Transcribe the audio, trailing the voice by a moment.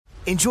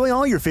Enjoy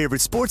all your favorite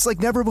sports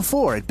like never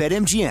before at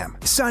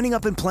BetMGM. Signing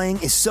up and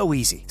playing is so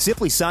easy.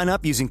 Simply sign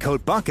up using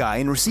code Buckeye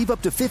and receive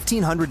up to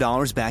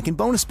 $1,500 back in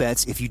bonus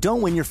bets if you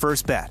don't win your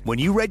first bet. When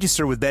you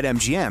register with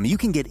BetMGM, you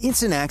can get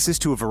instant access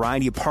to a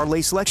variety of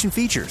parlay selection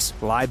features,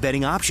 live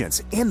betting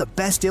options, and the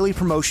best daily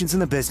promotions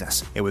in the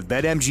business. And with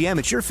BetMGM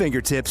at your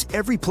fingertips,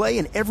 every play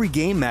and every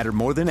game matter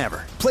more than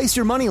ever. Place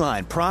your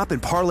moneyline, prop,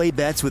 and parlay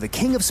bets with the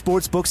king of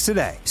sportsbooks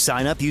today.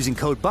 Sign up using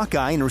code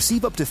Buckeye and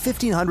receive up to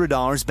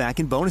 $1,500 back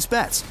in bonus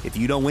bets if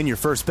you don't win your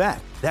first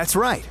bet. That's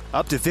right,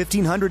 up to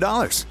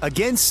 $1,500.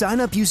 Again, sign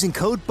up using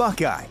code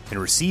Buckeye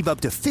and receive up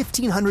to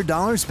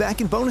 $1,500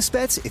 back in bonus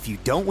bets if you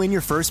don't win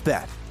your first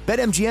bet.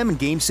 BetMGM and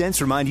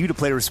GameSense remind you to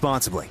play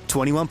responsibly.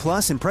 21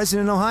 plus and present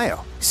in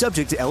Ohio.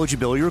 Subject to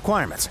eligibility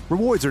requirements.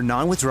 Rewards are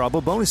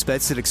non-withdrawable bonus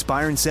bets that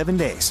expire in 7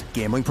 days.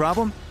 Gambling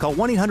problem? Call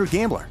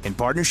 1-800-GAMBLER in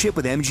partnership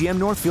with MGM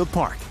Northfield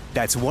Park.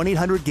 That's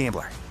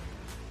 1-800-GAMBLER.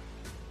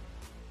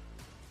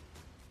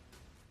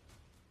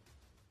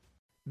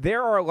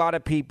 There are a lot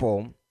of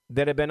people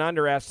that have been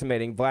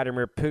underestimating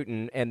Vladimir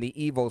Putin and the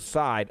evil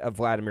side of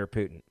Vladimir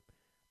Putin.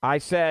 I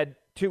said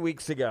 2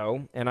 weeks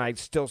ago, and I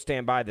still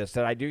stand by this,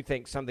 that I do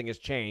think something has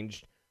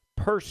changed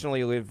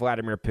personally with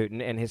Vladimir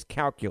Putin and his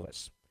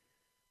calculus.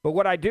 But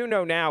what I do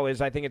know now is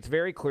I think it's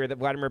very clear that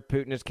Vladimir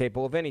Putin is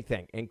capable of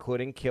anything,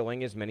 including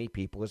killing as many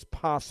people as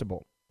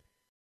possible.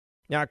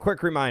 Now, a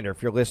quick reminder,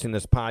 if you're listening to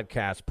this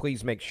podcast,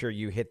 please make sure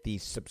you hit the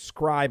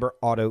subscribe or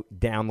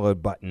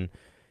auto-download button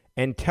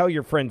and tell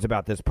your friends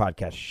about this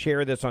podcast.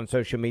 Share this on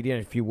social media,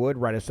 and if you would,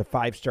 write us a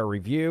 5-star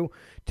review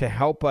to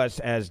help us,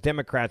 as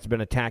Democrats have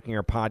been attacking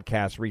our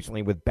podcast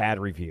recently with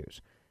bad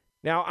reviews.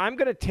 Now, I'm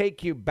going to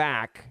take you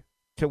back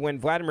to when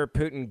Vladimir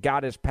Putin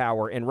got his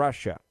power in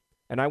Russia,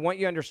 and I want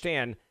you to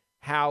understand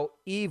how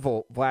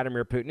evil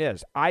Vladimir Putin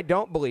is. I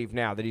don't believe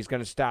now that he's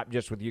going to stop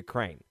just with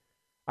Ukraine.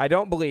 I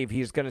don't believe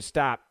he's going to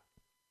stop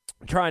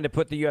trying to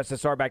put the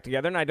USSR back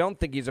together, and I don't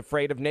think he's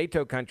afraid of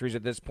NATO countries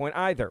at this point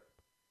either.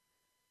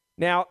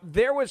 Now,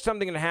 there was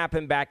something that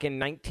happened back in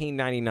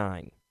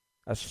 1999,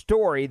 a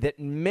story that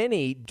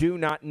many do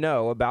not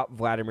know about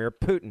Vladimir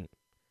Putin.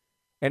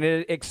 And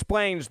it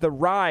explains the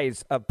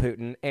rise of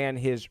Putin and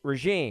his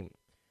regime.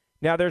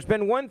 Now, there's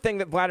been one thing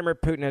that Vladimir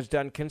Putin has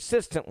done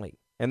consistently,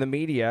 and the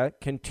media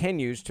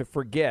continues to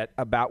forget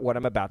about what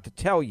I'm about to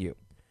tell you.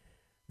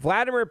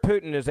 Vladimir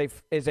Putin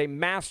is a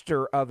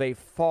master of a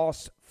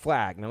false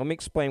flag. Now, let me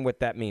explain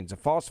what that means. A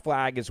false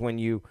flag is when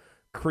you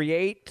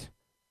create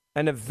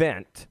an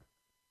event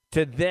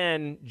to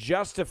then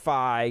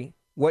justify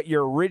what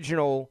your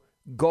original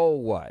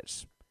goal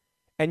was.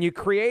 And you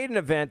create an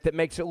event that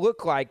makes it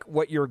look like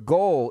what your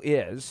goal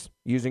is,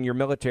 using your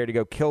military to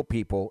go kill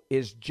people,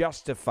 is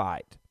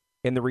justified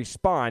in the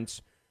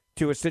response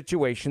to a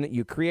situation that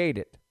you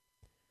created.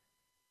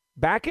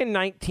 Back in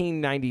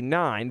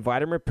 1999,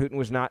 Vladimir Putin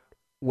was not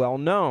well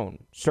known,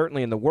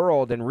 certainly in the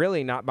world, and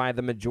really not by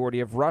the majority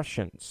of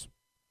Russians.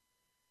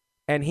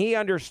 And he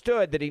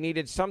understood that he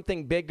needed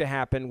something big to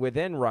happen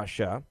within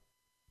Russia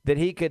that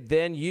he could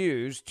then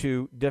use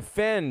to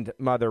defend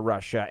Mother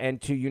Russia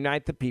and to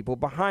unite the people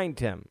behind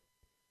him.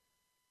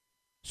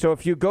 So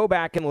if you go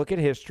back and look at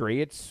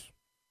history, it's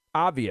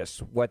obvious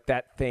what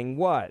that thing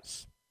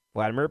was.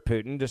 Vladimir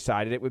Putin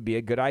decided it would be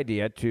a good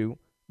idea to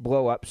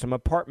blow up some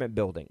apartment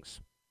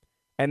buildings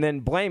and then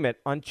blame it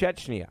on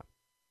Chechnya.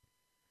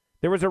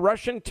 There was a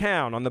Russian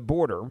town on the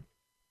border,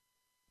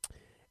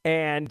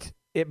 and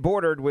it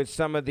bordered with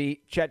some of the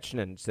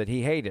Chechens that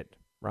he hated,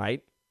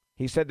 right?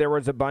 He said there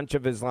was a bunch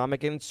of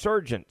Islamic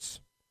insurgents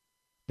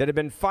that had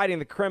been fighting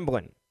the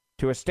Kremlin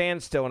to a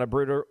standstill in a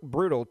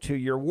brutal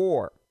 2-year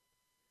war.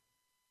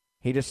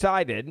 He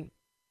decided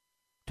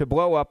to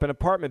blow up an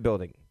apartment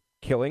building,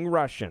 killing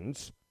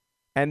Russians,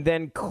 and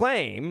then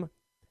claim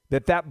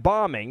that that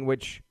bombing,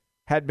 which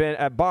had been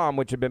a bomb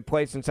which had been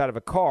placed inside of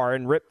a car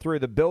and ripped through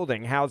the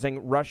building housing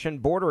Russian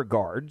border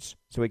guards,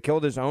 so he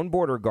killed his own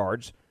border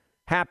guards,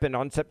 happened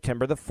on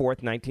September the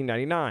 4th,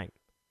 1999.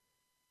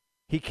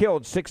 He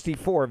killed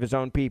 64 of his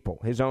own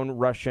people, his own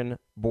Russian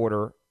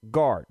border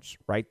guards,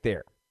 right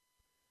there.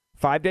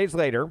 5 days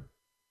later,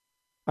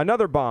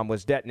 another bomb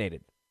was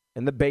detonated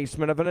in the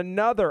basement of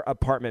another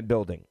apartment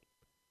building,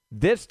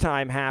 this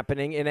time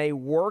happening in a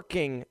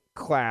working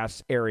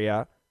class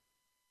area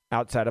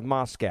outside of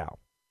Moscow.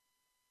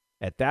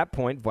 At that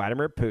point,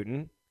 Vladimir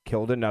Putin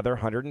killed another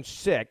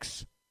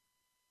 106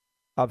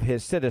 of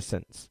his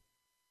citizens.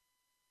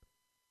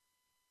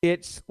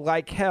 It's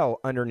like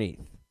hell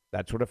underneath.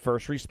 That's what a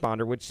first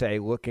responder would say,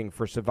 looking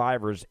for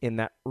survivors in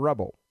that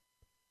rubble.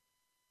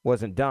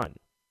 Wasn't done.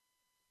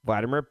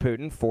 Vladimir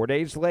Putin, 4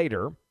 days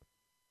later,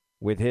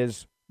 with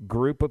his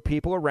group of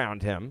people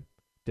around him,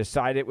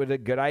 decided it was a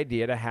good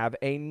idea to have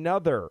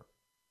another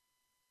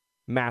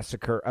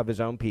massacre of his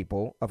own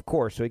people, of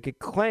course, so he could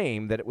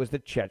claim that it was the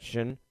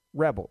Chechen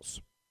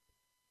rebels.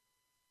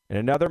 In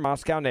another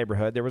Moscow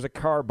neighborhood, there was a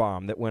car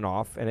bomb that went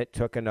off, and it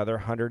took another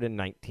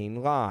 119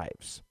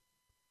 lives.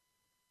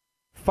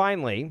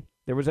 Finally,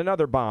 there was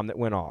another bomb that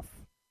went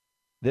off,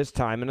 this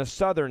time in a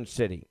southern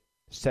city.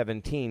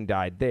 17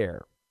 died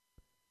there.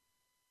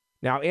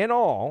 Now, in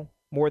all,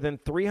 more than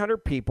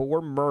 300 people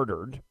were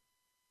murdered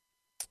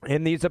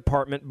in these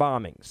apartment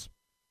bombings,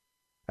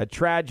 a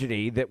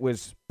tragedy that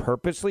was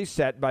purposely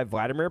set by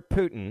Vladimir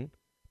Putin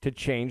to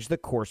change the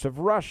course of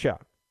Russia.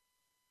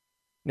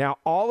 Now,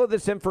 all of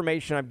this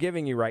information I'm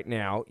giving you right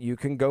now, you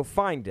can go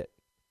find it.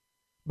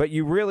 But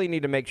you really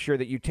need to make sure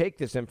that you take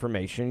this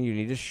information. You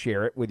need to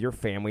share it with your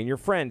family and your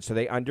friends so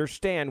they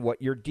understand what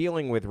you're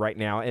dealing with right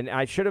now. And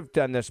I should have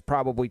done this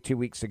probably 2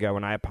 weeks ago,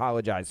 and I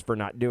apologize for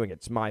not doing it.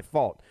 It's my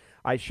fault.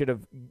 I should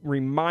have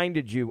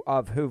reminded you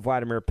of who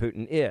Vladimir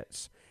Putin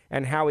is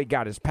and how he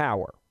got his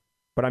power.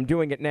 But I'm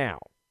doing it now.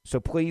 So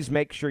please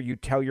make sure you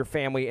tell your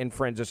family and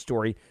friends a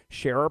story.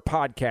 Share our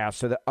podcast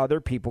so that other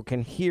people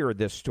can hear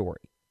this story.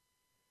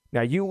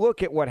 Now, you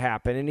look at what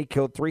happened, and he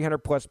killed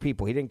 300-plus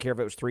people. He didn't care if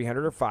it was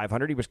 300 or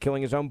 500. He was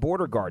killing his own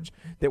border guards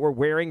that were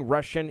wearing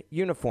Russian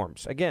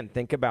uniforms. Again,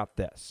 think about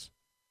this.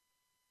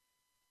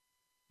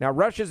 Now,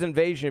 Russia's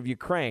invasion of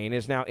Ukraine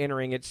is now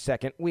entering its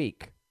second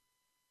week.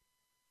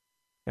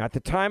 Now, at the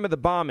time of the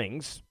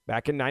bombings,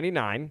 back in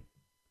 1999,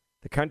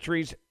 the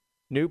country's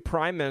new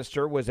prime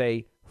minister was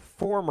a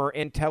former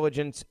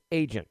intelligence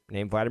agent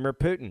named Vladimir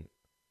Putin.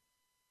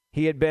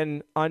 He had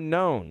been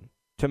unknown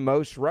to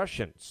most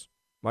Russians,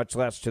 much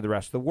less to the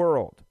rest of the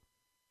world.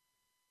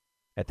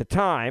 At the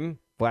time,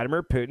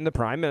 Vladimir Putin, the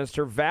prime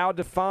minister, vowed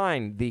to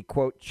find the,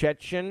 quote,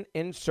 Chechen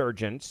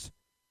insurgents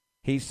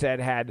he said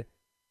had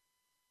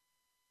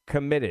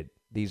committed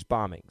these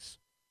bombings.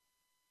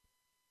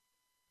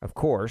 Of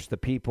course, the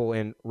people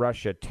in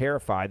Russia,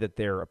 terrified that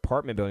their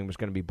apartment building was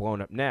going to be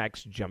blown up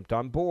next, jumped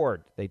on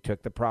board. They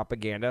took the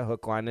propaganda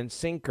hook, line, and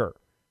sinker.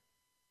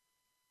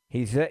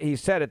 He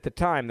said at the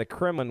time the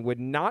Kremlin would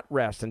not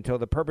rest until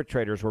the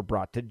perpetrators were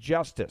brought to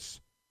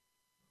justice.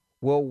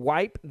 We'll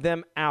wipe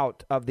them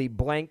out of the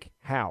blank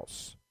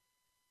house.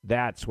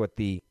 That's what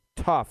the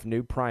tough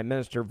new prime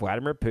minister,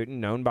 Vladimir Putin,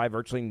 known by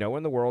virtually no one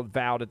in the world,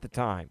 vowed at the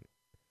time.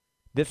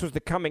 This was the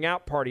coming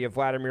out party of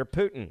Vladimir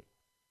Putin.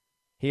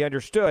 He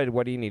understood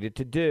what he needed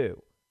to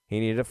do.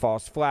 He needed a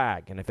false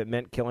flag, and if it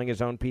meant killing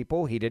his own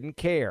people, he didn't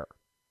care.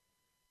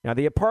 Now,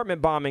 the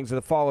apartment bombings of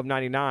the fall of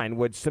 1999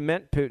 would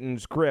cement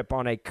Putin's grip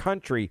on a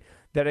country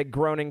that had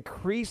grown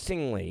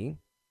increasingly,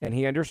 and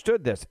he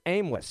understood this,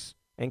 aimless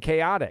and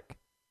chaotic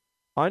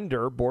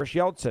under Boris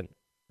Yeltsin.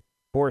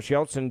 Boris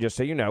Yeltsin, just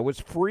so you know, was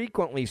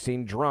frequently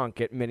seen drunk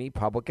at many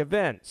public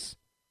events.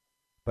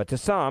 But to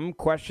some,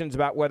 questions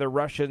about whether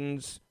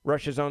Russia's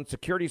own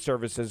security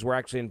services were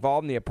actually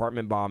involved in the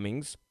apartment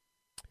bombings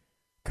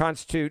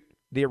constitute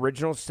the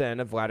original sin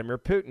of Vladimir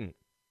Putin.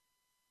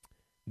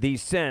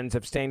 These sins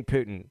have stained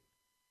Putin,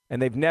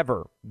 and they've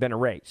never been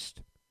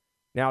erased.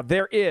 Now,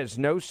 there is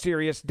no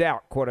serious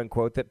doubt, quote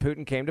unquote, that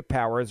Putin came to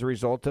power as a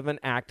result of an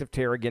act of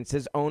terror against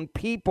his own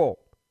people.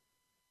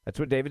 That's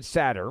what David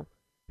Satter,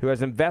 who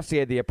has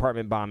investigated the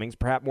apartment bombings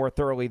perhaps more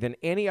thoroughly than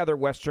any other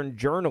Western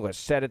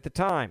journalist, said at the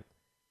time.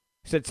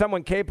 He said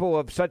someone capable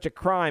of such a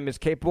crime is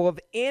capable of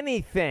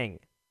anything.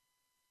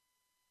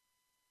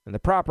 And the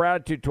proper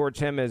attitude towards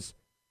him is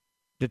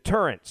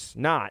deterrence,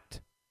 not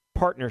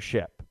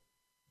partnership.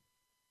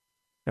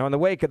 Now, in the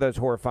wake of those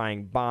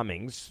horrifying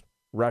bombings,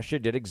 Russia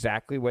did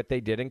exactly what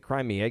they did in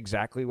Crimea,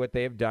 exactly what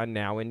they have done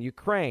now in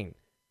Ukraine.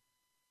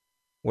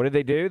 What did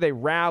they do? They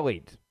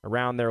rallied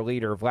around their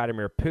leader,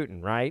 Vladimir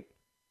Putin, right?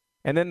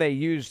 And then they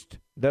used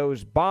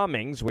those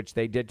bombings, which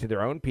they did to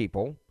their own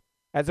people,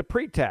 as a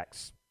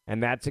pretext.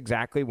 And that's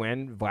exactly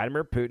when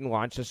Vladimir Putin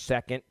launched a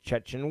second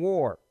Chechen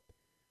war,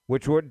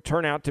 which would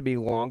turn out to be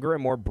longer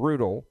and more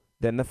brutal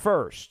than the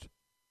first.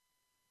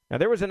 Now,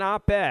 there was an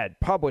op-ed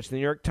published in the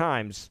New York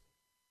Times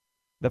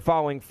the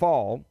following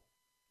fall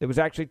that was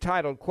actually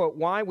titled, quote,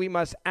 Why We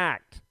Must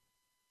Act.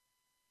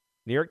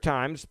 New York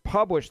Times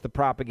published the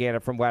propaganda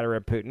from Vladimir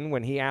Putin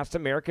when he asked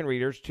American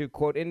readers to,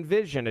 quote,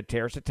 envision a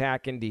terrorist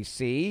attack in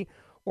D.C.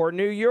 or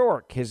New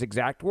York. His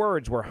exact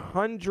words were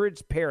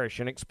hundreds perish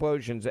in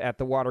explosions at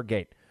the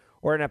Watergate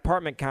or an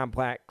apartment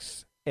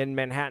complex in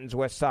Manhattan's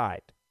West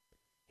Side.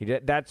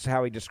 That's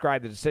how he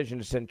described the decision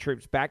to send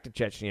troops back to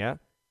Chechnya.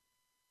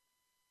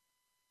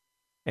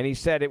 And he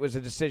said it was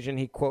a decision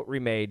he, quote,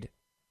 remade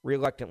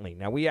reluctantly.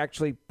 Now, we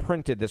actually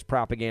printed this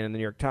propaganda in the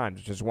New York Times,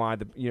 which is why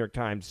the New York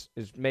Times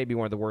is maybe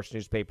one of the worst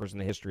newspapers in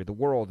the history of the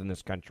world in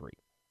this country.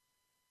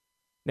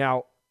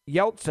 Now,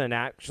 Yeltsin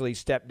actually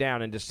stepped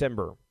down in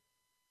December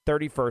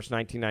 31st,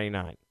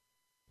 1999.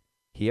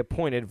 He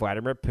appointed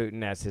Vladimir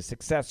Putin as his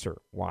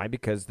successor. Why?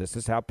 Because this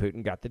is how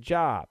Putin got the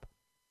job.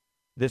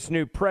 This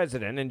new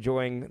president,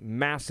 enjoying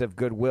massive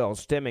goodwill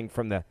stemming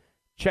from the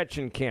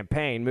Chechen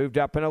campaign, moved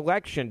up an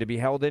election to be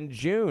held in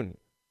June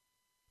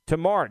to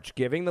March,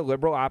 giving the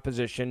liberal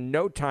opposition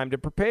no time to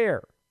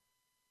prepare.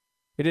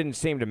 It didn't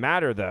seem to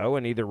matter, though,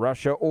 in either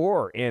Russia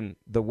or in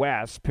the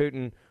West.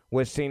 Putin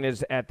was seen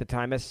as, at the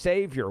time, a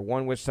savior,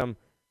 one with some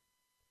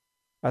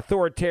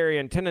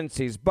authoritarian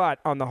tendencies, but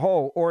on the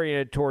whole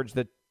oriented towards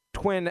the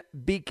twin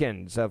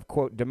beacons of,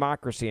 quote,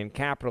 democracy and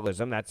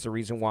capitalism. That's the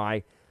reason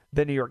why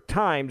the New York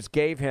Times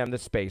gave him the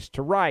space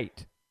to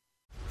write.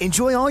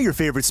 Enjoy all your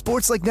favorite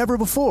sports like never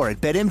before at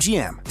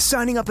BetMGM.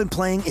 Signing up and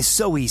playing is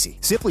so easy.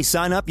 Simply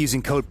sign up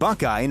using code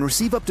Buckeye and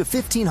receive up to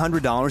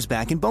 $1,500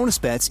 back in bonus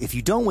bets if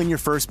you don't win your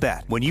first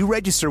bet. When you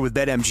register with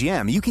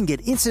BetMGM, you can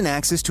get instant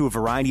access to a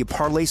variety of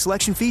parlay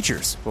selection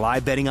features,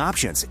 live betting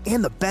options,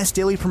 and the best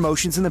daily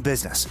promotions in the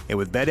business. And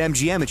with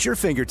BetMGM at your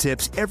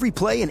fingertips, every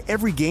play and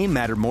every game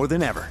matter more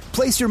than ever.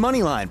 Place your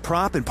moneyline,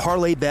 prop, and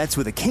parlay bets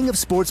with the king of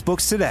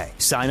sportsbooks today.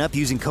 Sign up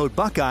using code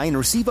Buckeye and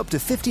receive up to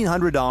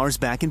 $1,500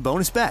 back in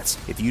bonus bets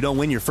if you don't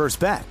win your first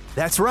bet.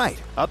 That's right,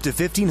 up to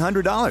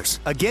 $1,500.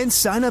 Again,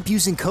 sign up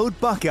using code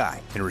Buckeye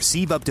and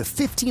receive up to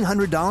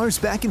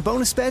 $1,500 back in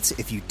bonus bets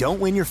if you don't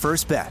win your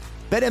first bet.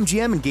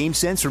 BetMGM and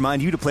GameSense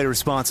remind you to play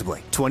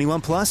responsibly.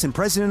 21 plus and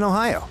present in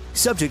Ohio.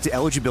 Subject to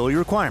eligibility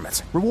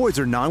requirements. Rewards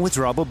are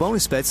non-withdrawable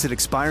bonus bets that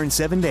expire in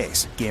 7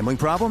 days. Gambling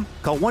problem?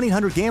 Call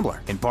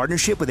 1-800-GAMBLER in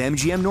partnership with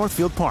MGM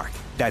Northfield Park.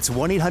 That's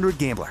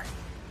 1-800-GAMBLER.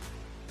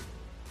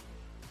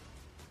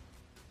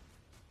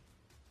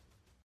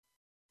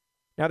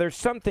 Now, there's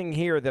something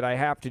here that I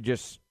have to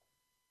just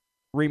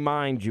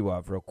remind you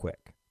of real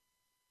quick.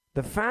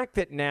 The fact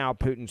that now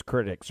Putin's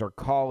critics are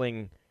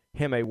calling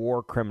him a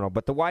war criminal,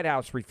 but the White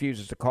House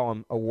refuses to call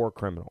him a war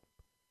criminal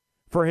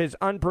for his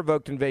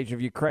unprovoked invasion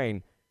of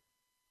Ukraine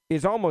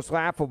is almost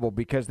laughable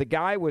because the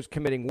guy was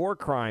committing war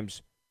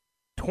crimes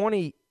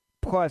 20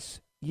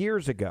 plus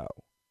years ago.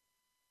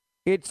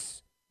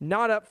 It's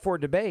not up for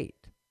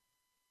debate.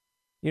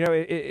 You know,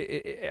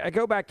 I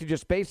go back to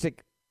just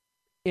basic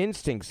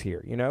instincts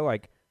here, you know,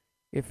 like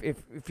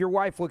if your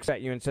wife looks at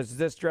you and says, does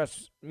this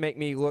dress make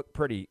me look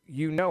pretty?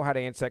 You know how to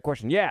answer that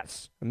question.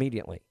 Yes,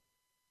 immediately.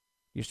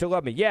 You still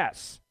love me?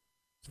 Yes.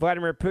 Is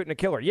Vladimir Putin a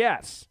killer?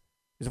 Yes.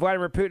 Is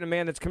Vladimir Putin a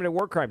man that's committed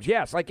war crimes?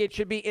 Yes. Like it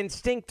should be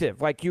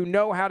instinctive. Like you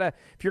know how to,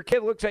 if your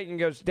kid looks at you and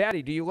goes,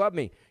 Daddy, do you love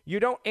me? You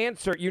don't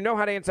answer. You know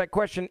how to answer that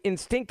question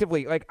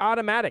instinctively, like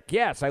automatic.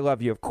 Yes, I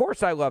love you. Of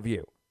course I love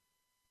you.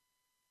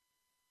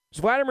 Is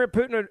Vladimir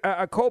Putin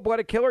a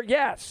cold-blooded killer?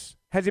 Yes.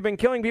 Has he been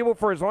killing people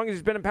for as long as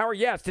he's been in power?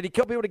 Yes. Did he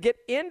kill people to get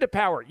into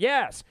power?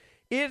 Yes.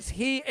 Is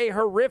he a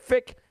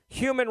horrific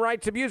human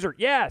rights abuser?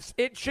 Yes.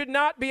 It should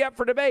not be up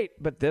for debate.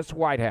 But this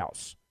White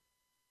House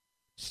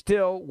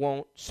still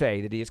won't say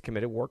that he has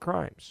committed war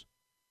crimes.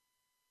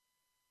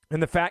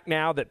 And the fact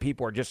now that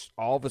people are just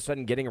all of a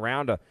sudden getting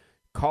around to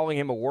calling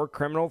him a war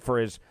criminal for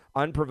his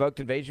unprovoked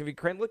invasion of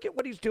Ukraine, look at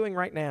what he's doing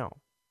right now.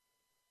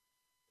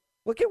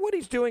 Look at what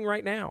he's doing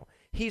right now.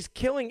 He's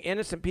killing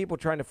innocent people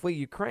trying to flee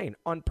Ukraine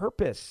on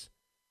purpose.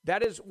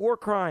 That is war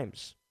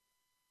crimes.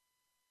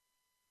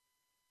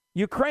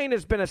 Ukraine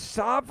has been a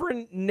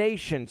sovereign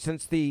nation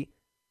since the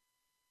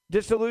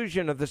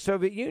dissolution of the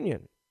Soviet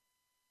Union.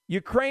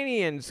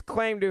 Ukrainians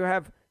claim to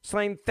have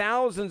slain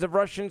thousands of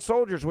Russian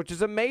soldiers, which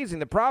is amazing.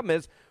 The problem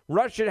is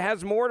Russia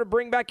has more to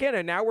bring back in,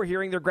 and now we're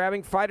hearing they're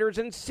grabbing fighters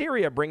in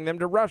Syria, bring them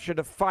to Russia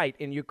to fight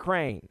in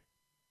Ukraine.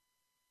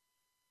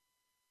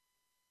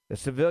 The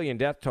civilian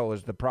death toll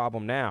is the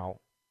problem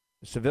now.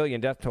 The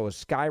civilian death toll is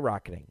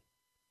skyrocketing.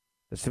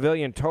 The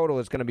civilian total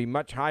is going to be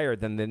much higher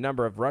than the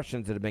number of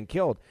Russians that have been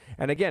killed.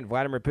 And again,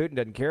 Vladimir Putin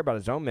doesn't care about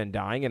his own men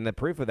dying, and the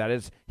proof of that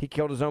is he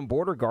killed his own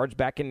border guards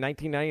back in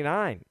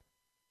 1999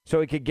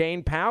 so he could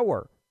gain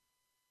power,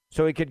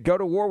 so he could go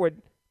to war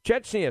with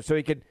Chechnya, so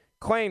he could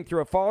claim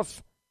through a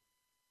false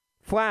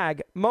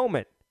flag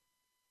moment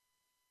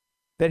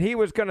that he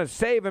was going to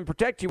save and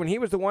protect you when he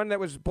was the one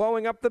that was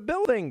blowing up the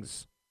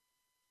buildings.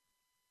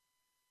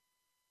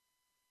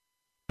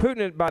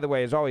 Putin, by the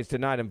way, has always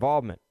denied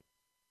involvement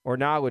or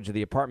knowledge of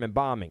the apartment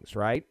bombings,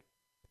 right?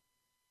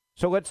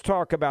 So let's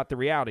talk about the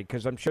reality,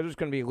 because I'm sure there's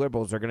going to be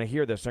liberals that are going to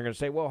hear this. They're going to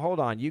say, well, hold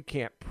on, you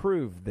can't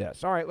prove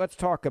this. All right, let's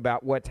talk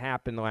about what's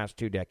happened the last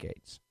 2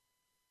 decades.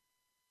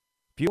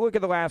 If you look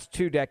at the last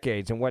 2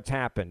 decades and what's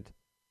happened,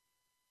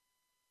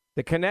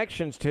 the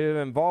connections to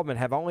involvement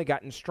have only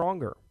gotten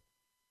stronger.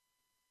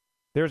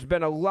 There's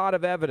been a lot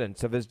of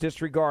evidence of his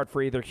disregard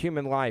for either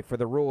human life or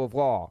the rule of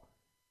law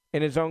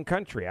in his own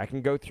country. I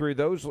can go through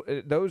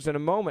those in a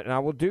moment, and I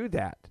will do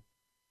that.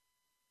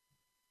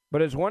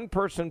 But as one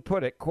person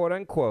put it, quote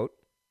unquote,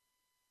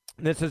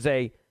 this is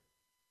a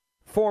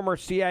former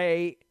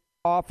CIA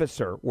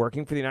officer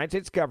working for the United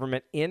States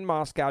government in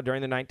Moscow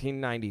during the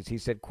 1990s. He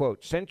said,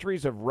 quote,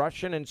 centuries of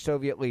Russian and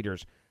Soviet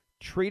leaders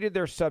treated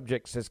their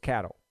subjects as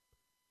cattle,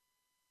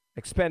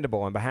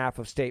 expendable on behalf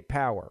of state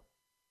power.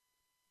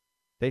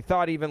 They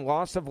thought even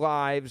loss of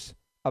lives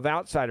of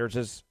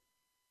outsiders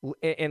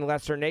in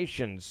lesser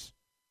nations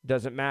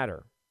doesn't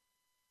matter.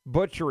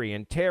 Butchery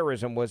and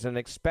terrorism was an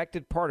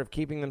expected part of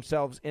keeping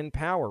themselves in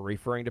power,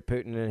 referring to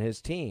Putin and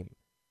his team.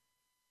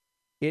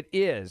 It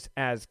is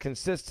as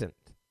consistent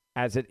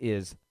as it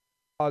is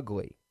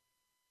ugly.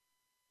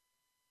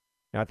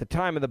 Now, at the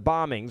time of the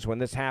bombings, when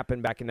this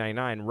happened back in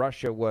 1999,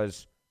 Russia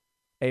was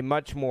a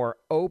much more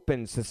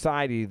open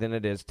society than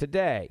it is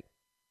today.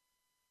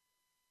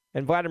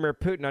 And Vladimir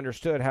Putin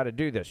understood how to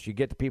do this. You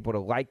get the people to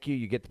like you.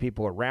 You get the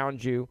people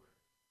around you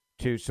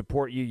to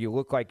support you. You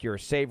look like you're a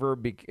saver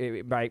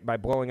by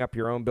blowing up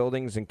your own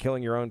buildings and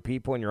killing your own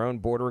people and your own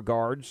border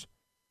guards.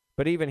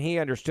 But even he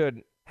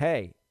understood,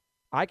 hey,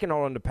 I can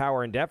hold on to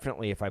power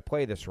indefinitely if I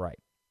play this right.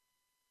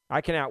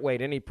 I can outweigh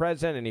any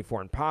president, any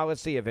foreign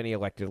policy of any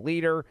elected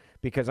leader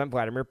because I'm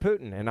Vladimir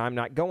Putin and I'm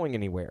not going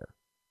anywhere.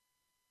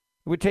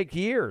 It would take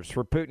years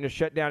for Putin to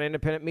shut down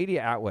independent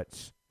media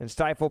outlets and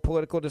stifle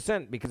political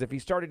dissent because if he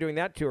started doing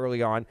that too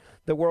early on,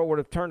 the world would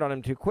have turned on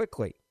him too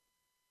quickly.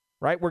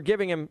 Right? We're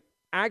giving him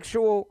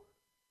actual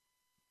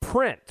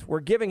print.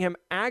 We're giving him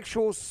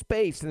actual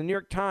space in the New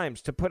York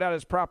Times to put out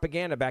his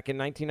propaganda back in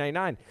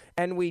 1999.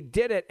 And we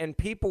did it, and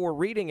people were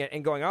reading it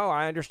and going, oh,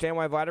 I understand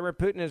why Vladimir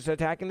Putin is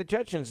attacking the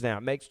Chechens now.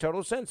 It makes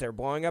total sense. They're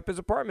blowing up his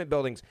apartment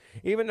buildings,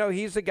 even though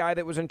he's the guy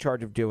that was in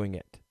charge of doing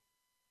it.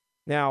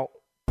 Now,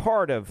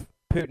 part of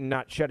Putin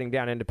not shutting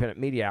down independent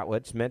media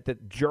outlets meant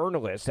that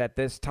journalists at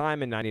this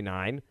time in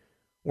 99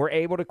 were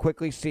able to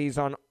quickly seize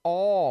on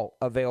all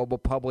available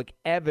public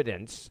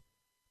evidence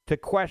to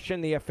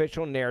question the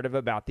official narrative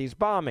about these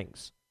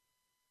bombings.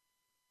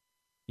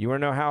 You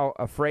want to know how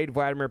afraid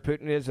Vladimir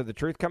Putin is of the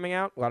truth coming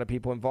out? A lot of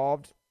people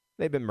involved,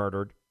 they've been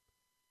murdered.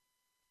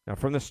 Now,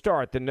 from the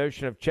start, the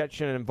notion of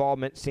Chechen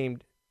involvement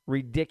seemed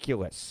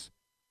ridiculous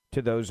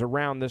to those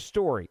around the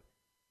story.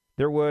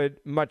 There would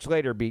much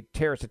later be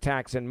terrorist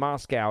attacks in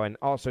Moscow and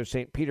also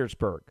St.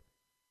 Petersburg,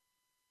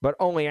 but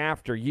only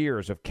after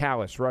years of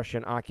callous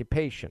Russian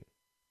occupation.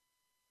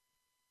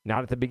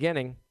 Not at the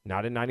beginning,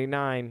 not in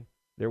 99.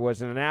 There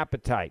wasn't an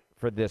appetite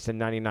for this in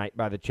 99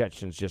 by the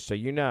Chechens, just so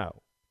you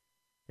know.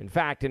 In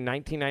fact, in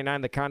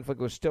 1999, the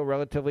conflict was still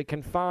relatively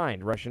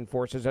confined. Russian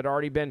forces had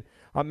already been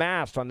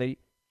amassed on the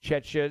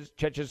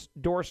Chechens'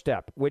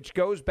 doorstep, which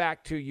goes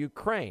back to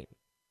Ukraine.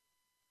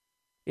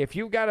 If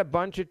you've got a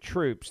bunch of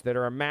troops that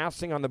are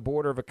amassing on the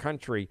border of a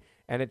country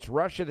and it's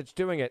Russia that's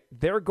doing it,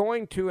 they're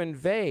going to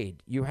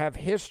invade. You have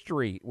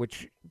history,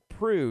 which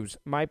proves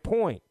my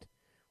point.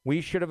 We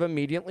should have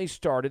immediately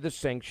started the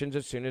sanctions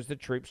as soon as the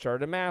troops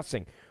started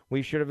amassing.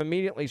 We should have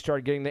immediately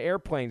started getting the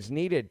airplanes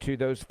needed to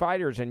those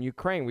fighters in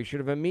Ukraine. We should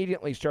have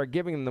immediately started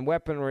giving them the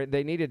weaponry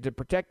they needed to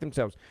protect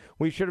themselves.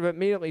 We should have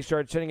immediately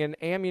started sending in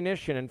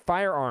ammunition and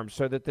firearms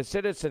so that the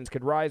citizens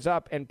could rise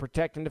up and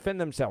protect and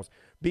defend themselves.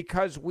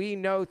 Because we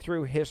know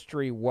through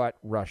history what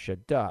Russia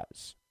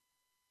does.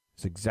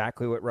 It's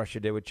exactly what Russia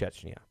did with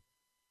Chechnya.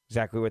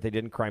 Exactly what they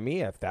did in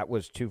Crimea, if that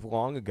was too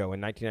long ago in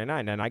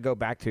 1999. And I go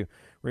back to,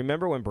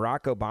 remember when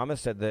Barack Obama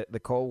said that the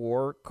Cold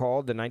War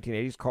called, the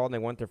 1980s called, and they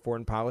want their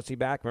foreign policy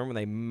back? Remember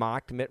when they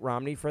mocked Mitt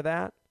Romney for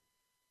that?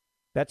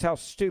 That's how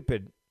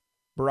stupid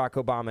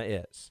Barack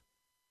Obama is.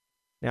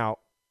 Now,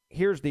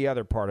 here's the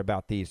other part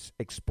about these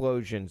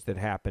explosions that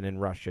happen in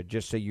Russia,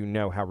 just so you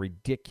know how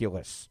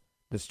ridiculous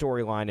the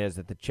storyline is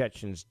that the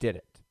Chechens did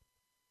it.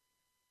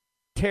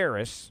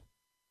 Terrorists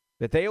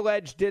that they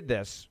allege did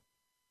this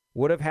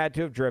would have had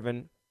to have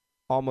driven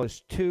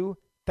almost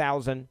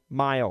 2,000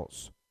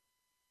 miles.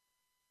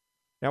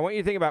 Now, I want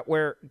you to think about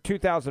where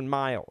 2,000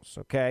 miles,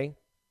 okay?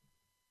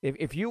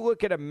 If you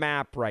look at a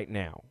map right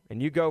now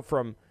and you go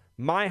from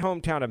my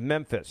hometown of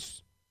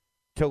Memphis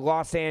to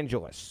Los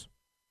Angeles,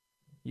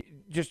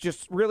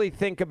 just really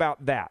think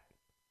about that.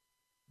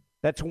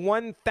 That's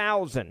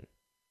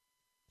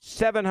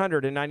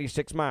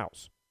 1,796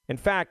 miles. In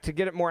fact, to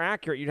get it more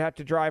accurate, you'd have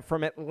to drive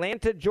from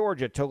Atlanta,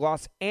 Georgia to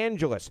Los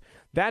Angeles.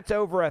 That's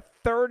over a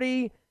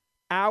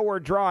 30-hour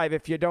drive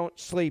if you don't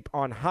sleep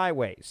on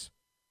highways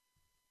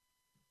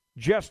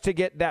just to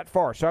get that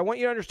far. So I want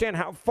you to understand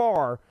how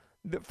far,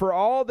 for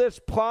all this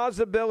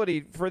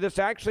plausibility, for this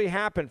actually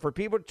happened, for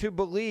people to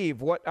believe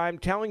what I'm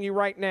telling you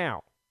right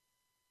now,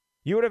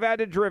 you would have had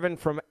to driven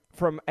from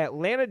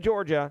Atlanta,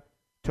 Georgia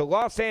to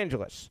Los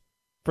Angeles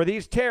for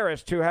these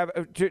terrorists to have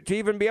to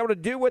even be able to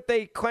do what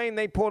they claim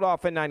they pulled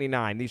off in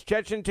 99. These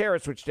Chechen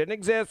terrorists, which didn't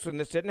exist when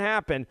this didn't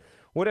happen,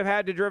 would have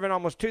had to driven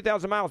almost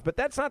 2,000 miles. But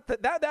that's not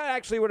that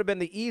actually would have been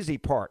the easy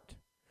part.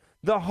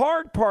 The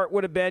hard part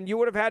would have been you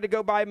would have had to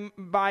go by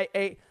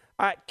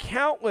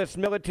countless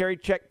military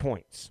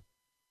checkpoints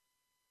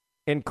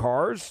in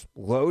cars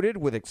loaded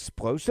with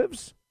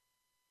explosives.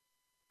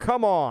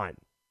 Come on.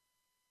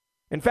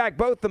 In fact,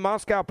 both the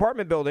Moscow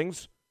apartment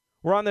buildings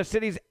were on the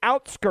city's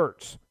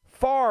outskirts,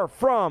 far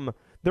from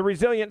the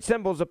resilient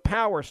symbols of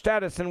power,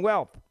 status, and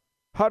wealth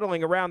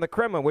huddling around the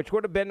Kremlin, which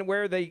would have been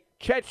where the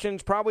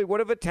Chechens probably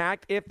would have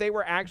attacked if they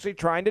were actually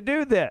trying to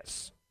do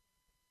this.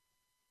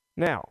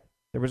 Now,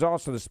 there was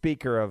also the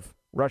Speaker of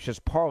Russia's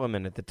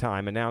parliament at the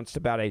time announced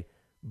about a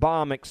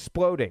bomb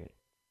exploding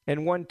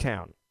in one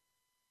town.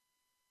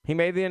 He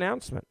made the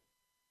announcement.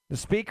 The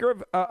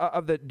Speaker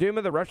of the Duma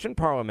of the Russian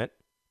parliament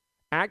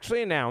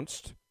actually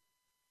announced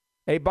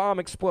a bomb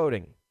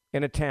exploding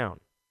in a town.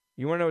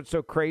 You want to know what's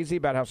so crazy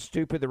about how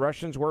stupid the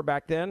Russians were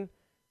back then?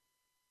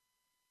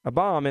 A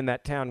bomb in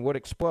that town would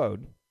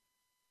explode.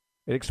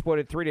 It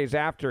exploded 3 days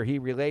after he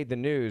relayed the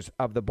news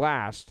of the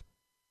blast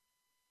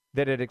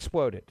that it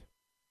exploded.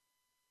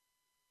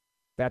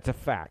 That's a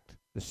fact.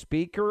 The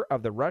Speaker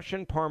of the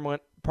Russian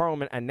parliament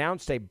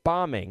announced a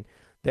bombing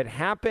that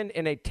happened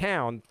in a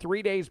town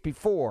 3 days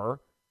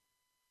before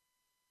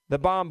the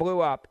bomb blew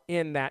up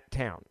in that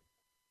town.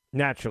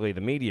 Naturally, the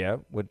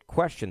media would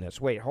question this.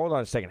 Wait, hold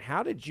on a second.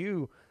 How did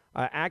you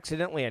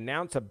accidentally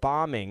announce a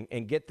bombing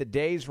and get the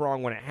days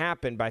wrong when it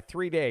happened by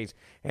 3 days,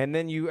 and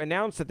then you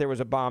announce that there was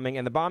a bombing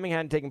and the bombing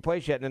hadn't taken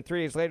place yet, and then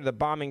 3 days later the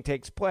bombing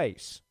takes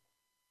place.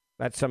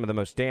 That's some of the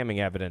most damning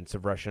evidence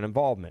of Russian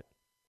involvement.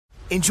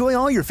 Enjoy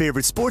all your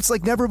favorite sports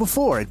like never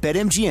before at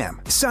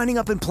BetMGM. Signing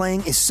up and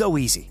playing is so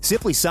easy.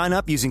 Simply sign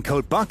up using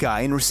code Buckeye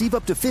and receive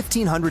up to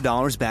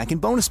 $1,500 back in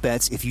bonus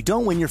bets if you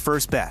don't win your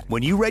first bet.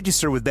 When you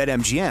register with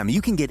BetMGM,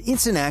 you can get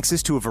instant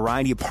access to a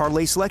variety of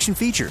parlay selection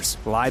features,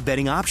 live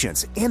betting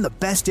options, and the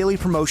best daily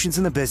promotions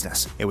in the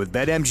business. And with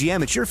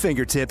BetMGM at your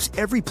fingertips,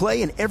 every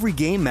play and every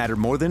game matter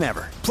more than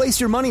ever. Place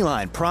your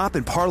moneyline, prop,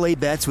 and parlay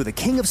bets with the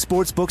king of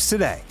sportsbooks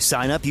today.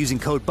 Sign up using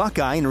code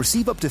Buckeye and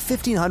receive up to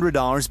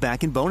 $1,500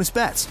 back in bonus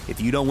bets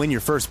if you don't win your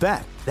first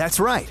bet. That's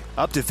right,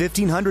 up to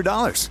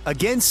 $1,500.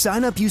 Again,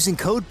 sign up using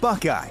code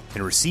Buckeye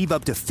and receive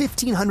up to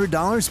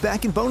 $1,500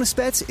 back in bonus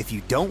bets if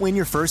you don't win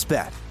your first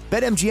bet.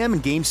 BetMGM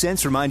and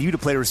GameSense remind you to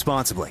play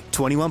responsibly.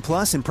 21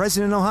 plus and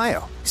present in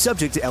Ohio.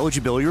 Subject to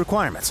eligibility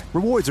requirements.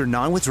 Rewards are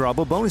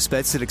non-withdrawable bonus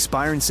bets that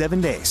expire in 7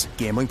 days.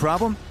 Gambling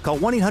problem? Call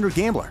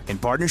 1-800-GAMBLER in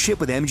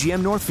partnership with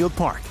MGM Northfield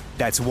Park.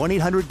 That's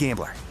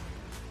 1-800-GAMBLER.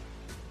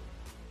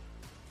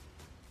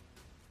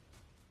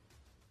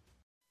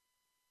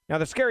 Now,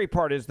 the scary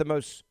part is the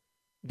most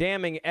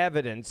damning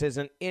evidence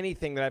isn't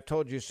anything that I've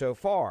told you so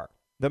far.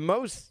 The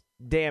most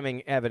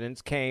damning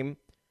evidence came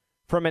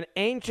from an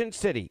ancient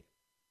city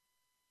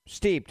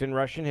steeped in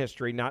Russian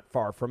history not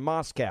far from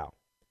Moscow.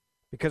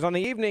 Because on the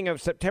evening of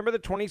September the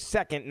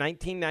 22nd,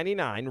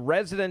 1999,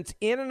 residents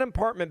in an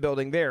apartment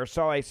building there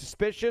saw a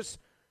suspicious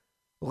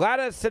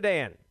Lada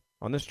sedan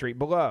on the street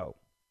below.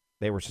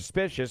 They were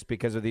suspicious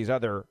because of these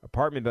other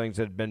apartment buildings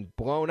that had been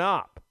blown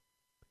up.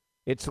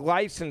 Its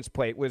license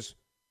plate was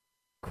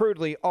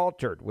crudely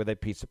altered with a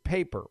piece of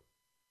paper.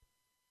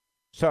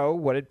 So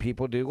what did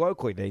people do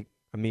locally? They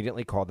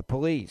immediately called the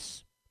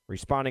police.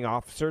 Responding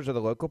officers of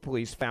the local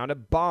police found a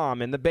bomb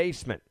in the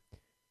basement.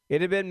 It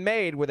had been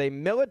made with a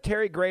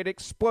military-grade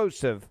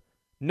explosive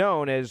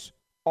known as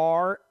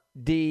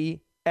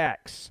RDX.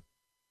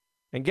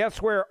 And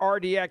guess where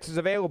RDX is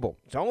available?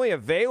 It's only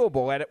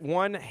available at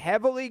one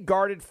heavily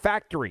guarded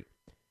factory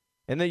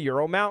in the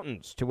Ural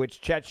Mountains, to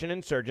which Chechen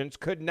insurgents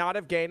could not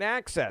have gained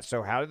access.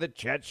 So how did the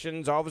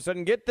Chechens all of a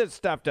sudden get this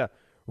stuff to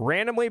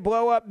randomly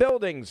blow up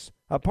buildings,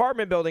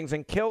 apartment buildings,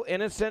 and kill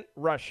innocent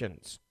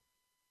Russians?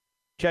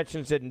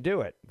 Chechens didn't do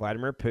it.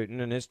 Vladimir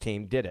Putin and his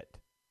team did it.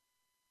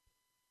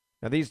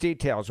 Now, these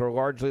details were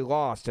largely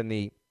lost in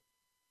the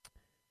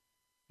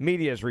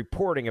media's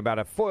reporting about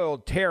a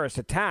foiled terrorist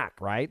attack,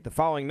 right? The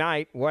following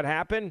night, what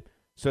happened?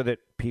 So that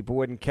people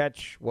wouldn't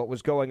catch what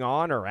was going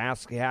on or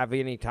have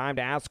any time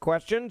to ask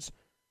questions,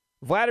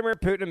 Vladimir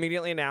Putin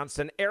immediately announced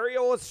an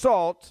aerial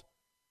assault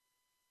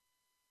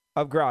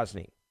of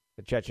Grozny,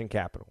 the Chechen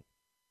capital,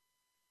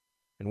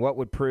 and what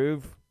would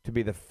prove to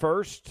be the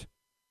first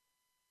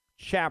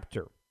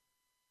chapter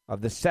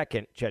of the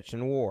Second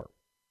Chechen War.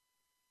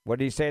 What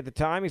did he say at the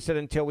time? He said,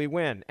 until we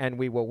win, and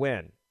we will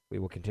win, we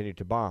will continue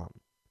to bomb.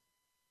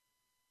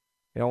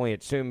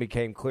 It soon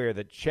became clear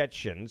that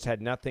Chechens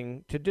had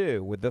nothing to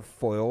do with the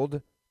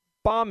foiled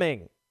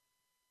bombing.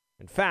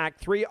 In fact,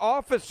 3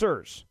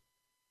 officers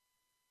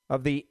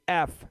of the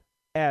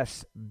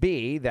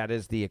FSB, that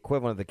is the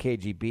equivalent of the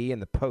KGB in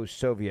the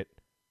post-Soviet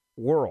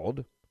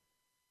world,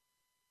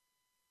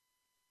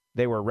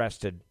 they were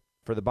arrested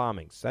for the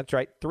bombings. That's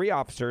right, 3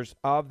 officers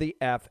of the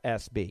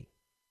FSB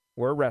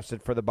were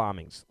arrested for the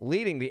bombings,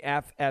 leading the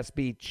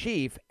FSB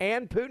chief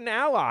and Putin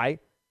ally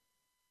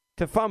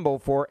to fumble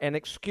for an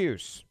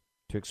excuse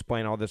to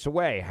explain all this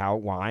away,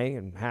 why,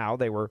 and how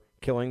they were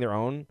killing their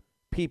own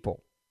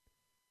people.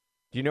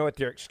 Do you know what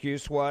their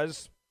excuse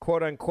was?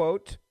 Quote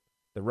unquote,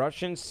 the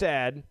Russians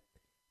said,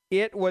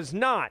 it was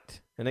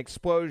not an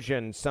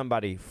explosion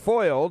somebody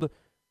foiled.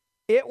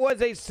 It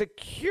was a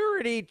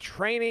security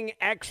training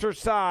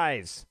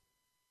exercise.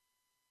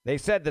 They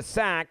said the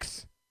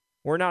sacks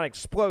were not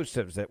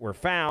explosives that were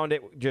found.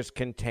 It just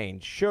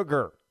contained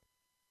sugar.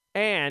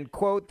 And,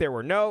 quote, there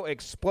were no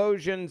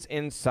explosions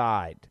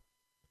inside.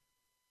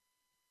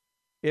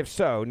 If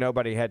so,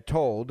 nobody had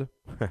told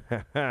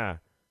the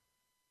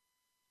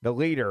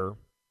leader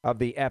of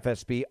the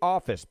FSB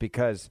office,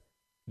 because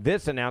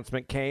this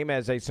announcement came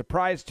as a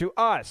surprise to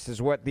us,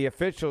 is what the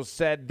officials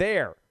said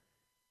there.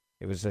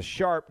 It was a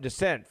sharp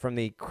descent from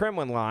the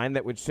Kremlin line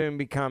that would soon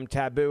become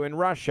taboo in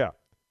Russia.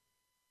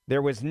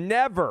 There was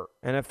never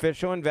an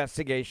official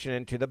investigation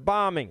into the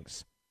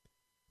bombings.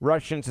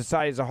 Russian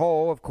society as a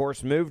whole, of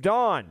course, moved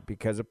on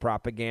because of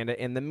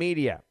propaganda in the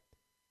media.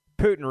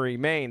 Putin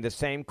remained the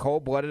same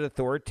cold-blooded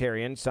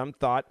authoritarian some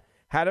thought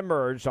had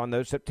emerged on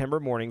those September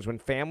mornings when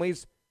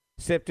families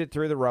sifted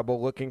through the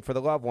rubble looking for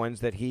the loved ones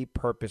that he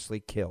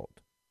purposely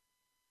killed.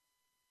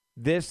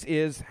 This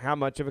is how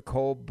much of a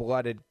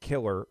cold-blooded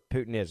killer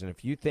Putin is. And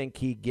if you think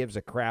he gives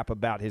a crap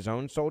about his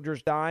own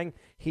soldiers dying,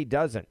 he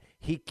doesn't.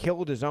 He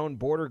killed his own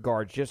border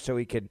guards just so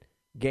he could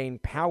gain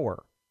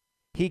power.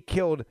 He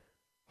killed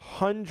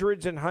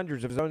hundreds and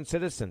hundreds of his own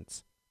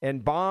citizens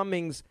and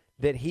bombings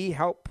that he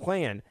helped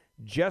plan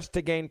just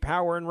to gain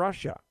power in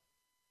Russia.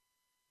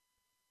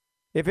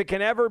 If it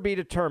can ever be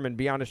determined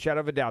beyond a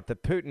shadow of a doubt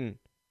that Putin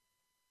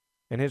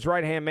and his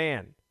right-hand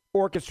man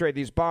orchestrated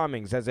these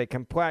bombings as a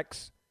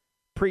complex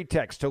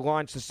pretext to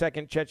launch the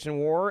Second Chechen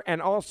War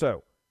and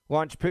also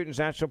launch Putin's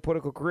national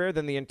political career,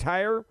 then the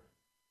entire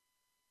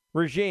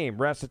regime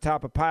rests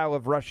atop a pile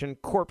of Russian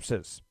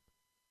corpses.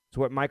 It's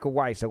what Michael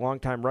Weiss, a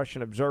longtime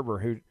Russian observer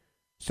who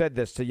said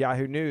this to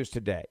Yahoo News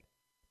today.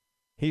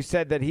 He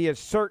said that he is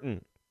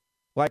certain,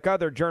 like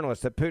other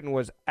journalists, that Putin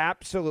was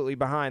absolutely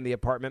behind the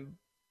apartment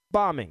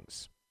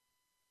bombings.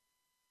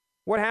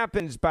 What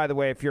happens, by the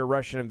way, if you're a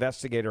Russian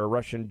investigator or a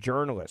Russian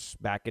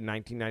journalist back in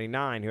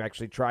 1999 who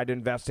actually tried to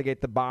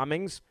investigate the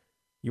bombings?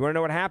 You want to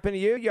know what happened to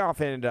you? You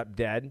often ended up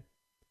dead.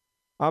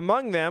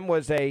 Among them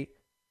was a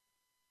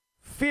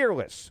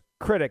fearless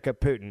critic of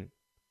Putin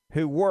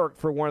who worked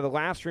for one of the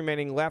last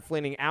remaining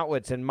left-leaning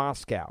outlets in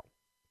Moscow.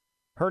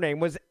 Her name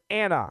was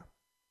Anna.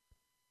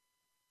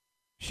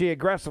 She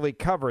aggressively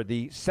covered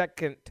the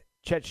Second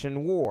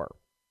Chechen War.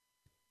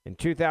 In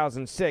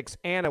 2006,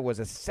 Anna was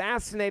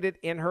assassinated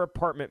in her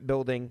apartment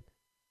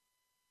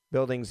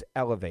building's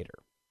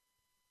elevator.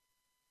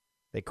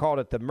 They called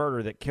it the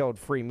murder that killed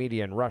free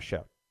media in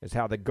Russia, is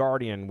how The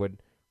Guardian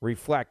would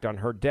reflect on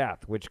her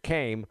death, which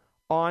came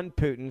on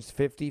Putin's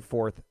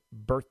 54th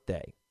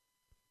birthday.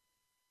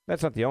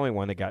 That's not the only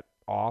one that got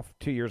off.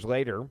 2 years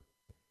later,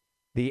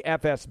 the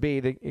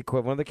FSB, the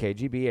equivalent of the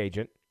KGB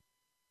agent,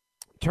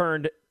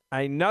 turned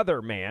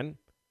another man,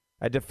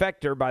 a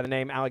defector by the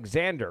name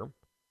Alexander.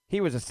 He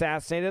was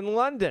assassinated in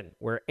London,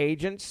 where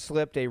agents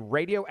slipped a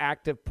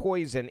radioactive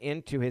poison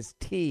into his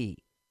tea.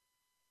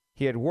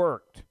 He had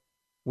worked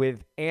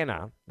with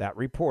Anna, that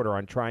reporter,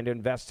 on trying to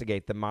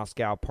investigate the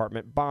Moscow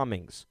apartment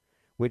bombings,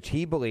 which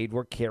he believed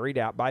were carried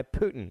out by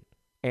Putin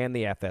and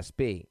the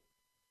FSB.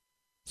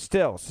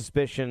 Still,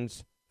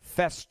 suspicions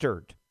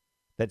festered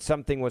that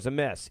something was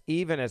amiss,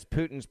 even as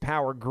Putin's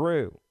power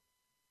grew.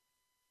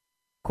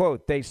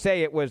 Quote, they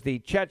say it was the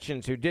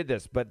Chechens who did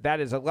this, but that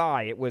is a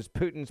lie. It was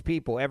Putin's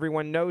people.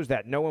 Everyone knows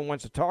that. No one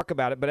wants to talk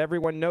about it, but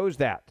everyone knows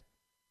that.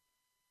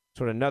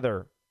 That's what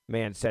another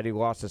man said who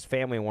lost his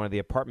family in one of the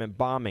apartment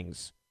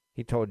bombings.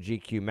 He told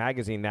GQ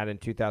magazine that in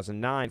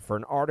 2009 for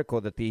an article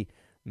that the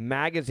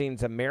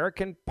magazine's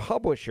American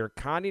publisher,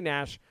 Condé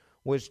Nast,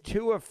 was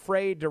too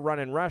afraid to run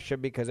in Russia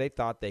because they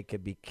thought they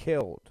could be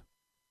killed.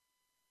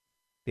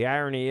 The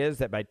irony is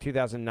that by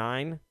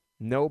 2009,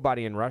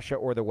 nobody in Russia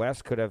or the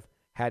West could have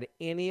had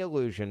any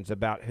illusions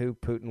about who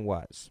Putin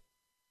was.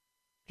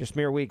 Just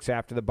mere weeks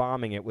after the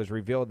bombing, it was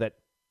revealed that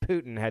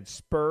Putin had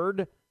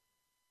spurred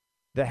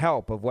the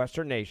help of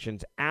Western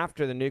nations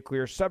after the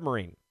nuclear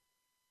submarine.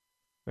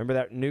 Remember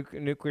that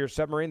nuclear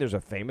submarine? There's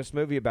a famous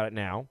movie about it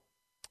now.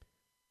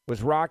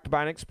 Was rocked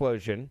by an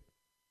explosion.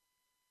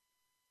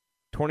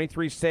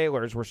 23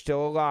 sailors were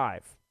still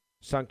alive,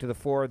 sunk to the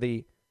floor of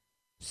the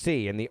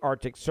sea in the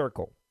Arctic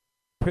Circle.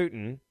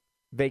 Putin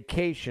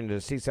vacationed at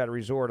a seaside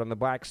resort on the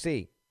Black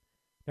Sea.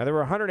 Now, there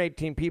were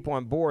 118 people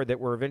on board that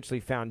were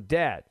eventually found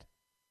dead.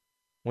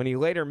 When he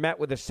later met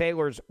with the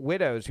sailors'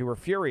 widows who were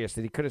furious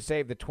that he could have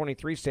saved the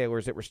 23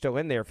 sailors that were still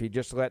in there if he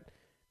just let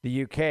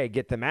the UK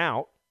get them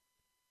out,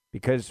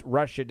 because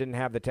Russia didn't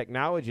have the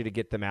technology to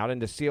get them out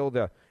and to seal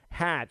the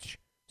hatch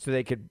so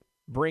they could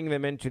bring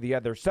them into the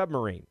other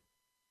submarine.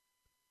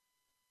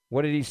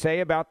 What did he say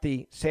about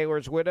the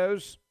sailors'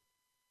 widows?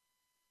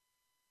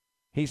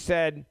 He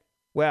said,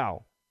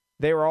 well,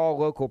 they were all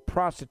local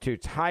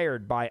prostitutes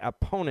hired by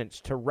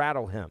opponents to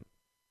rattle him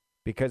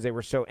because they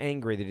were so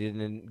angry that he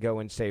didn't go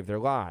and save their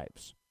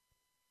lives.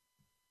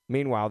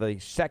 Meanwhile, the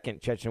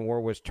Second Chechen War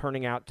was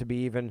turning out to be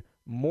even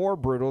more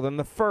brutal than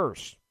the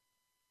first.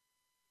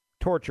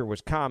 Torture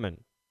was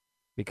common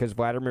because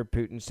Vladimir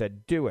Putin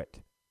said, do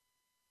it.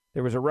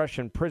 There was a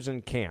Russian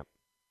prison camp.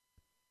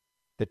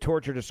 The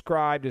torture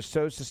described is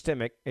so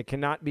systemic, it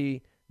cannot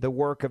be the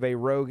work of a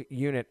rogue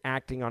unit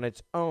acting on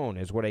its own,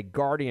 is what a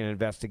Guardian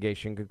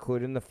investigation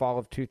concluded in the fall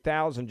of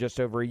 2000, just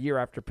over a year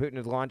after Putin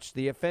had launched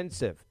the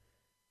offensive.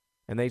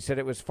 And they said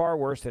it was far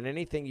worse than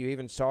anything you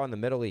even saw in the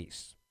Middle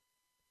East.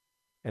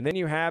 And then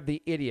you have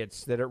the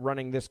idiots that are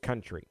running this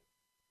country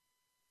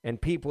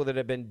and people that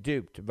have been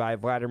duped by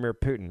Vladimir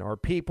Putin, or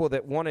people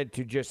that wanted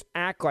to just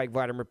act like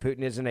Vladimir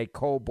Putin isn't a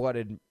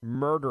cold-blooded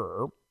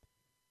murderer,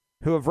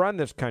 who have run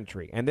this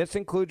country. And this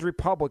includes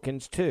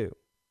Republicans, too.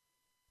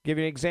 Give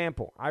you an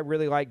example. I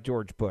really like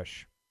George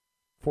Bush,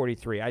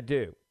 43. I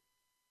do.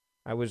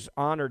 I was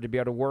honored to be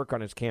able to work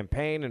on his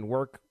campaign and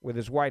work with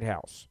his White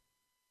House.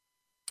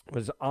 I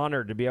was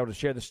honored to be able to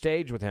share the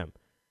stage with him.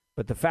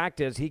 But the fact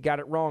is, he got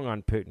it wrong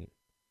on Putin.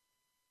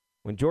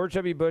 When George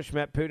W. Bush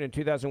met Putin in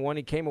 2001,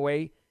 he came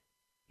away,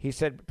 he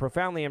said,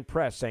 profoundly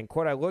impressed, saying,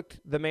 quote, I looked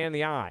the man in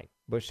the eye.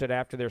 Bush said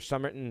after their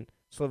summit in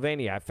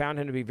Slovenia, I found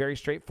him to be very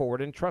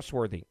straightforward and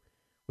trustworthy.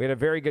 We had a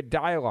very good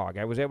dialogue.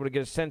 I was able to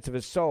get a sense of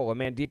his soul, a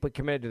man deeply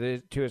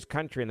committed to his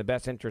country and the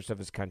best interests of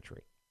his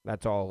country.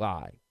 That's all a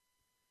lie.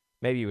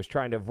 Maybe he was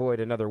trying to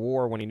avoid another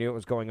war when he knew it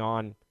was going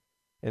on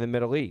in the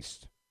Middle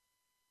East.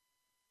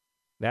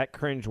 That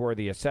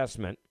cringeworthy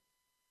assessment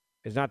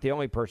is not the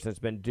only person that's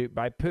been duped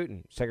by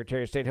Putin.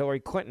 Secretary of State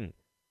Hillary Clinton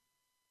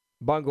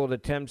bungled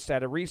attempts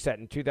at a reset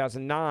in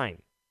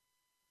 2009.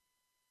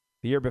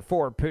 The year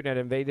before, Putin had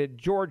invaded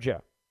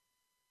Georgia.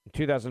 In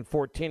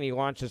 2014, he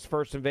launched his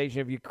first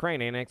invasion of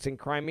Ukraine, annexing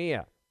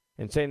Crimea,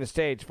 and setting the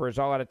stage for his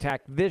all-out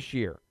attack this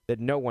year that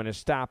no one is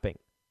stopping.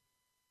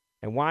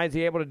 And why is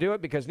he able to do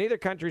it? Because neither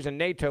country is in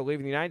NATO,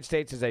 leaving the United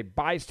States as a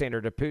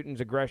bystander to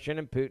Putin's aggression,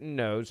 and Putin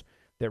knows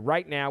that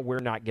right now we're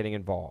not getting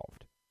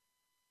involved.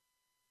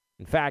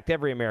 In fact,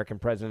 every American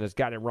president has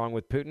gotten it wrong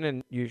with Putin,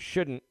 and you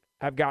shouldn't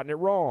have gotten it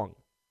wrong.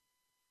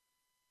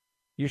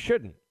 You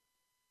shouldn't.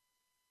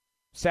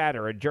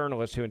 Satter, a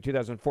journalist who in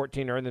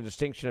 2014 earned the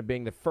distinction of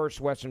being the first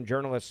Western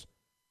journalist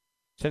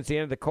since the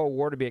end of the Cold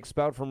War to be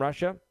expelled from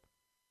Russia,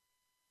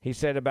 he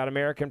said about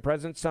American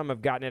presidents, some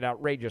have gotten it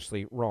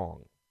outrageously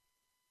wrong.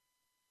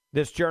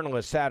 This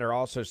journalist, Satter,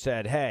 also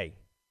said, hey,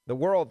 the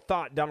world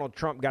thought Donald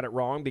Trump got it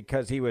wrong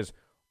because he was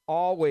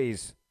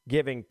always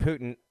giving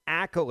Putin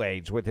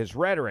accolades with his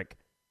rhetoric.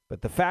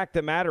 But the fact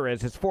of the matter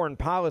is his foreign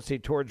policy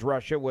towards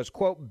Russia was,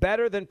 quote,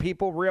 better than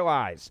people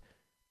realize.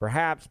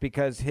 Perhaps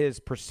because his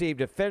perceived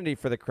affinity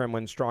for the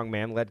Kremlin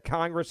strongman led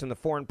Congress and the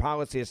foreign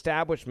policy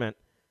establishment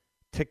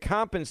to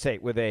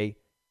compensate with a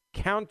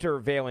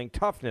countervailing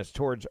toughness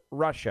towards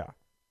Russia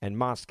and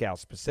Moscow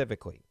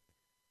specifically.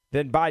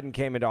 Then Biden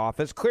came into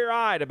office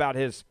clear-eyed about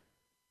his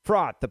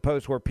fraught the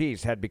post-war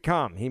peace had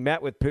become. He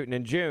met with Putin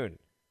in June.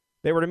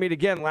 They were to meet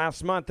again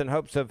last month in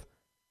hopes of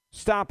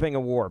stopping a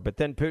war, but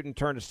then Putin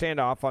turned a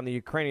standoff on the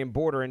Ukrainian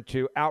border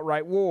into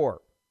outright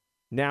war.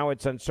 Now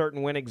it's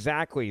uncertain when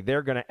exactly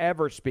they're going to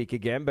ever speak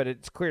again, but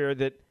it's clear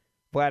that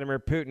Vladimir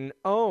Putin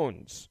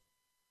owns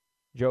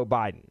Joe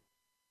Biden.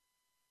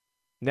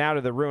 Now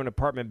to the ruined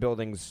apartment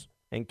buildings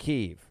in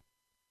Kyiv.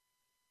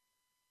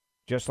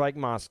 Just like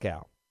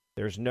Moscow,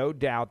 there's no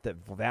doubt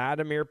that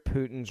Vladimir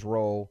Putin's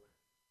role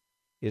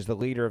is the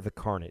leader of the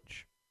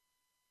carnage.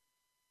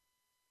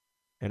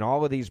 And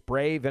all of these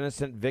brave,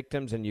 innocent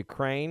victims in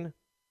Ukraine,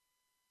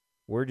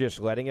 we're just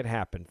letting it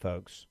happen,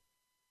 folks.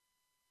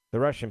 The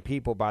Russian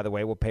people, by the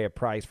way, will pay a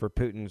price for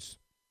Putin's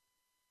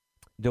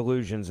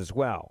delusions as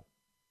well.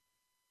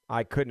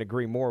 I couldn't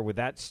agree more with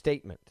that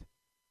statement.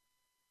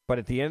 But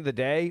at the end of the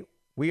day,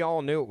 we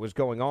all knew it was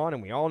going on,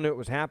 and we all knew it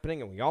was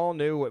happening, and we all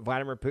knew what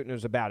Vladimir Putin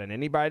was about. And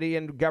anybody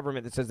in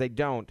government that says they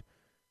don't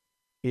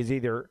is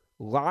either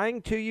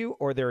lying to you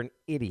or they're an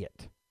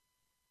idiot.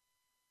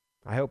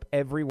 I hope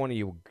every one of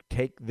you will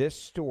take this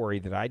story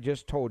that I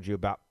just told you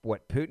about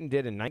what Putin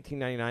did in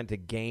 1999 to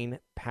gain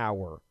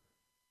power,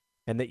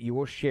 and that you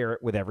will share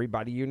it with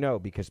everybody you know,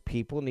 because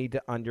people need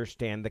to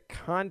understand the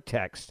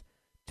context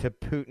to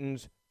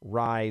Putin's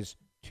rise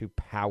to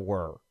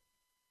power.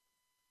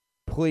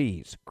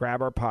 Please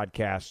grab our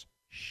podcast,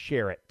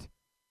 share it.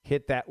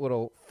 Hit that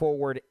little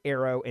forward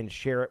arrow and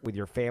share it with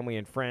your family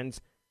and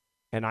friends,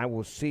 and I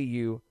will see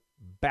you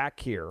back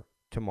here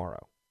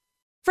tomorrow.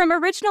 From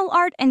original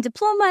art and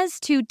diplomas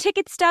to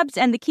ticket stubs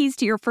and the keys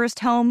to your first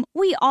home,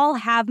 we all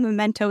have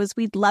mementos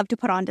we'd love to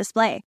put on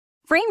display.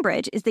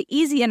 FrameBridge is the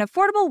easy and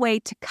affordable way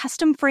to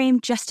custom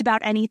frame just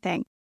about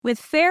anything, with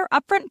fair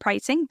upfront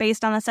pricing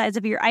based on the size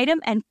of your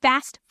item and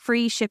fast,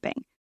 free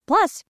shipping.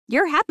 Plus,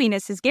 your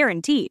happiness is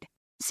guaranteed.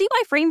 See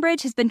why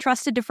FrameBridge has been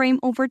trusted to frame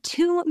over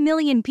 2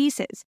 million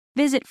pieces.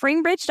 Visit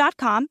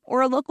framebridge.com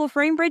or a local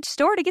FrameBridge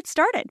store to get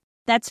started.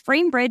 That's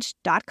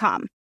framebridge.com.